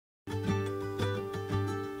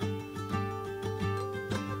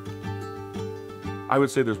I would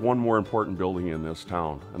say there's one more important building in this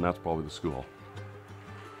town, and that's probably the school.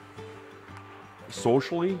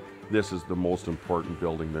 Socially, this is the most important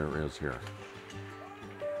building there is here.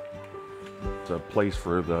 It's a place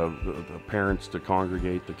for the parents to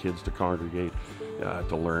congregate, the kids to congregate,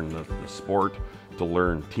 to learn the sport, to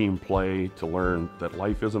learn team play, to learn that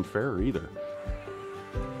life isn't fair either.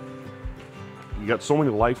 You got so many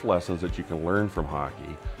life lessons that you can learn from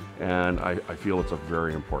hockey, and I feel it's a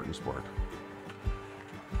very important sport.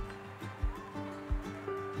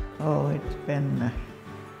 Oh, it's been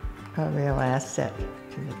a real asset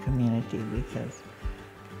to the community because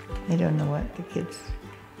I don't know what the kids,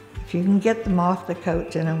 if you can get them off the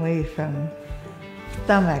couch and away from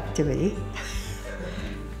thumb activity,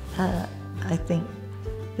 I think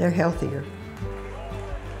they're healthier.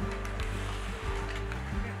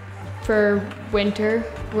 For winter,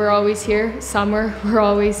 we're always here. Summer, we're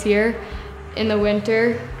always here. In the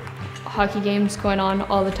winter, hockey games going on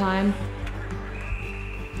all the time.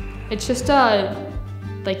 It's just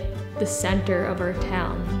like the center of our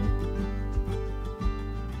town.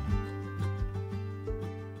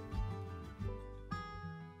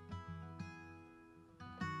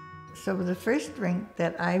 So the first rink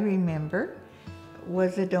that I remember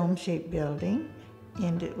was a dome-shaped building,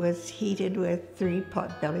 and it was heated with 3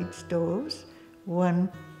 pot-bellied stoves, one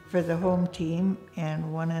for the home team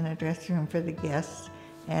and one in a dressing room for the guests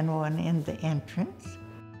and one in the entrance.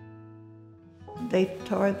 They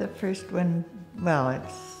tore the first one, well, it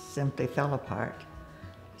simply fell apart.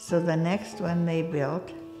 So the next one they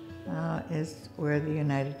built is where the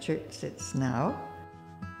United Church sits now.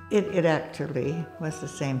 It actually was the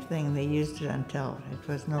same thing. They used it until it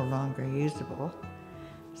was no longer usable.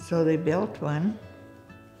 So they built one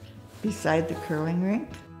beside the curling rink,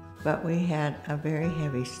 but we had a very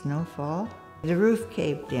heavy snowfall. The roof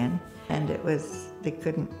caved in and they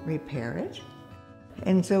couldn't repair it.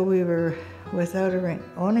 And so we were without a rink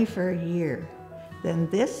only for a year. Then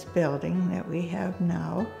this building that we have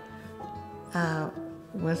now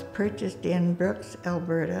was purchased in Brooks,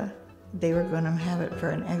 Alberta. They were going to have it for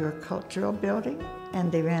an agricultural building,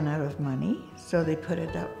 and they ran out of money, so they put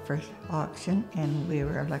it up for auction, and we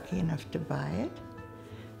were lucky enough to buy it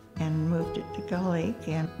and moved it to Gull Lake,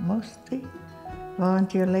 and mostly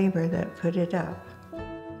volunteer labor that put it up.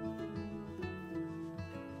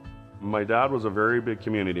 My dad was a very big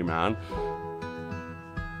community man.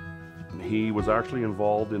 He was actually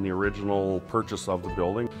involved in the original purchase of the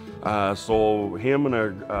building. So him and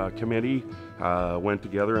a committee went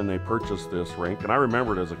together and they purchased this rink. And I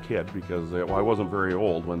remember it as a kid because I wasn't very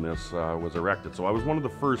old when this was erected. So I was one of the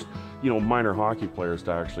first, minor hockey players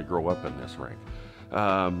to actually grow up in this rink.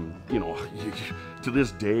 To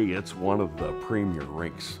this day, it's one of the premier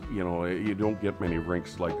rinks. You don't get many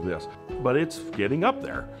rinks like this, but it's getting up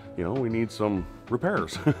there. We need some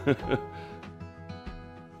repairs.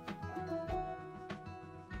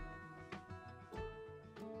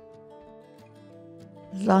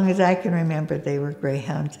 As long as I can remember, they were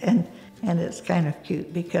greyhounds, and it's kind of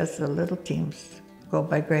cute because the little teams go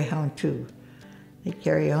by greyhound too. They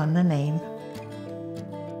carry on the name.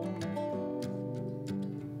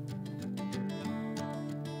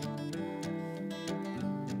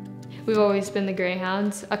 We've always been the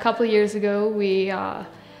Greyhounds. A couple of years ago, we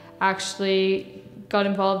actually got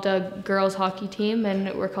involved in a girls hockey team,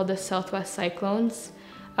 and we're called the Southwest Cyclones.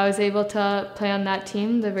 I was able to play on that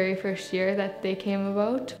team the very first year that they came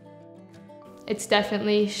about. It's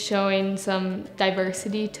definitely showing some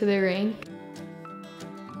diversity to the rink.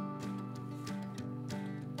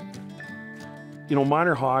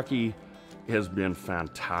 Minor hockey has been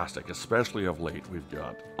fantastic, especially of late. We've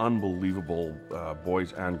got unbelievable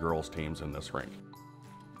boys and girls teams in this rink.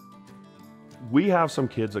 We have some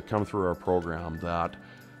kids that come through our program that,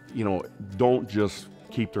 don't just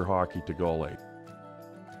keep their hockey to Gull Lake.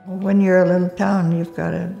 When you're a little town, you've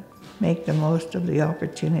got to make the most of the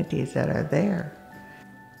opportunities that are there.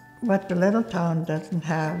 What the little town doesn't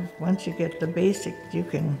have, once you get the basics, you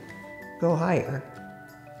can go higher.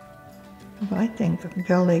 Well, I think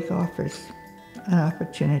Gull Lake offers an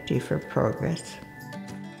opportunity for progress.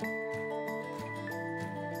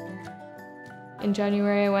 In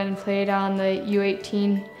January, I went and played on the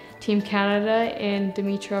U18 Team Canada in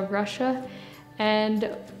Dmitrov, Russia. And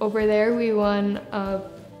over there, we won a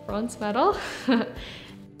bronze medal.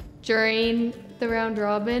 During the round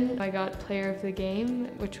robin, I got player of the game,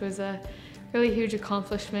 which was a really huge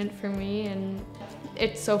accomplishment for me. And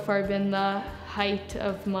it's so far been the height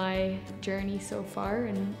of my journey so far,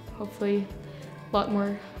 and hopefully a lot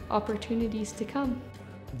more opportunities to come.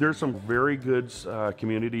 There's some very good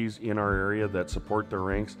communities in our area that support the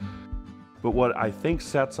rinks. But what I think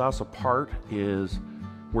sets us apart is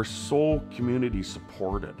we're so community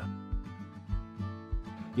supported.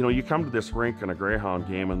 You know, you come to this rink in a Greyhound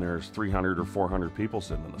game and there's 300 or 400 people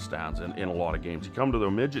sitting in the stands in a lot of games. You come to the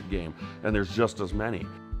midget game and there's just as many.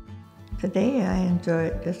 Today I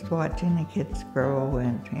enjoy just watching the kids grow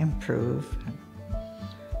and improve.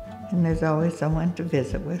 And there's always someone to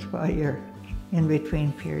visit with while you're in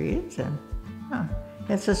between periods. And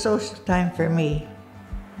it's a social time for me.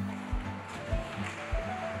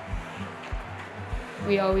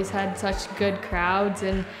 We always had such good crowds,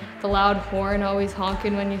 and the loud horn always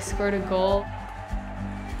honking when you scored a goal.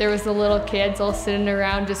 There was the little kids all sitting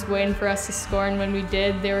around just waiting for us to score, and when we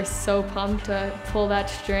did, they were so pumped to pull that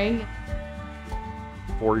string.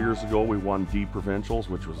 4 years ago, we won D Provincials,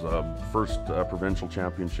 which was the first provincial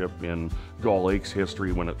championship in Gull Lake's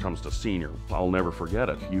history when it comes to senior. I'll never forget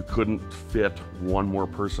it. You couldn't fit one more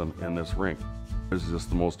person in this rink. It was just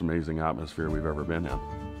the most amazing atmosphere we've ever been in.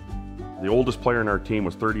 The oldest player in our team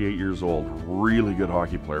was 38 years old, really good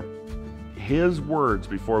hockey player. His words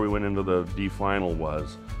before we went into the D final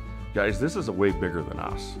was, guys, this is way bigger than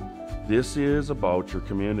us. This is about your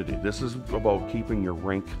community. This is about keeping your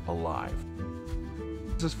rink alive.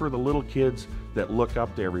 This is for the little kids that look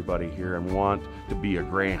up to everybody here and want to be a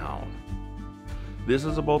Greyhound. This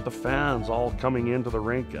is about the fans all coming into the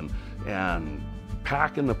rink and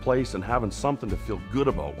packing the place and having something to feel good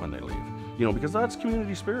about when they leave. You know, because that's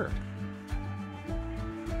community spirit.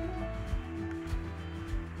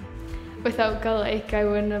 Without Gull Lake, I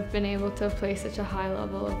wouldn't have been able to play such a high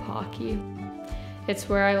level of hockey. It's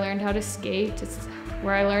where I learned how to skate, it's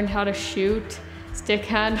where I learned how to shoot, stick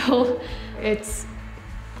handle. It's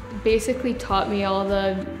basically taught me all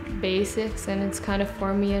the basics, and it's kind of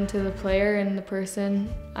formed me into the player and the person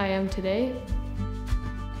I am today.